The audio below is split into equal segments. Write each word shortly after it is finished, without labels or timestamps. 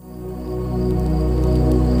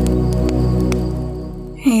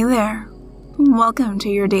Welcome to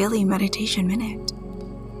your daily meditation minute.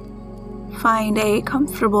 Find a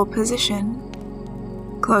comfortable position.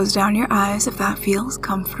 Close down your eyes if that feels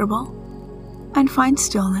comfortable, and find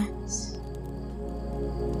stillness.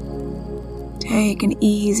 Take an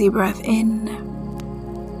easy breath in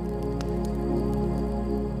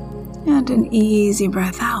and an easy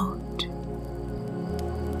breath out.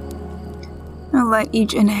 And let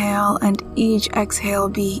each inhale and each exhale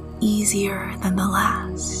be easier than the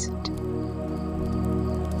last.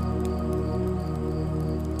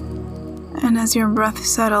 And as your breath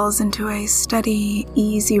settles into a steady,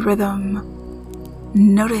 easy rhythm,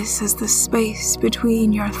 notice as the space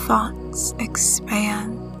between your thoughts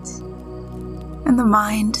expands and the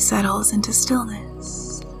mind settles into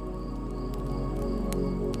stillness.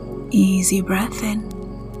 Easy breath in,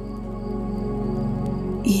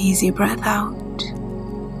 easy breath out.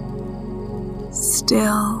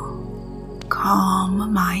 Still,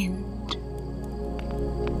 calm mind.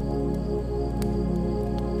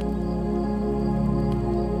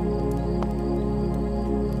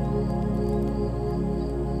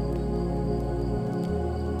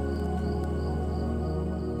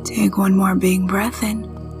 Take one more big breath in,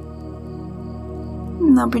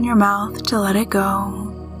 and open your mouth to let it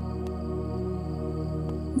go.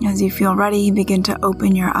 As you feel ready, begin to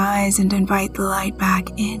open your eyes and invite the light back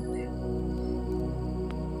in.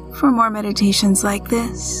 For more meditations like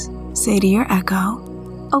this, say to your echo,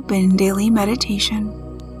 "Open Daily Meditation."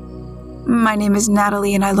 My name is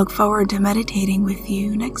Natalie, and I look forward to meditating with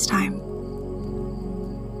you next time.